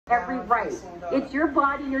every right. It's your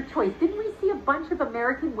body, your choice. Didn't we see a bunch of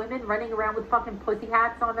American women running around with fucking pussy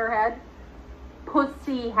hats on their head?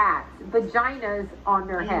 Pussy hats, vaginas on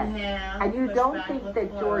their head. And you don't think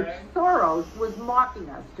that George Soros was mocking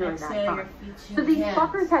us during that time. So these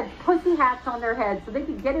fuckers had pussy hats on their heads so they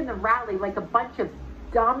could get in the rally like a bunch of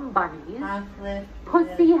dumb bunnies.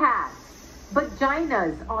 Pussy hats.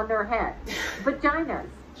 Vaginas on their head. Vaginas.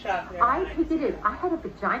 I picketed. I had a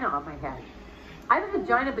vagina on my head. I have a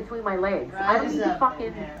vagina between my legs. I don't need to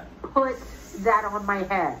fucking put that on my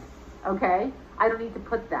head. Okay? I don't need to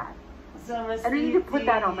put that. I don't need to put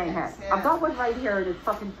that on my head. I've got one right here and it's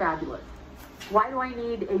fucking fabulous. Why do I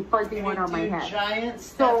need a fuzzy one on my head?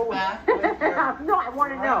 So, no, I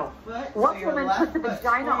want to know. What woman puts a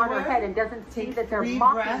vagina on her head and doesn't see that they're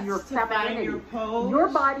mocking your femininity? Your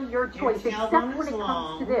body, your choice, except when it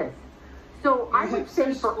comes to this. So I would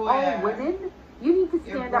say for all women, you need to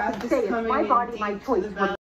stand up and say, it's my body, my choice.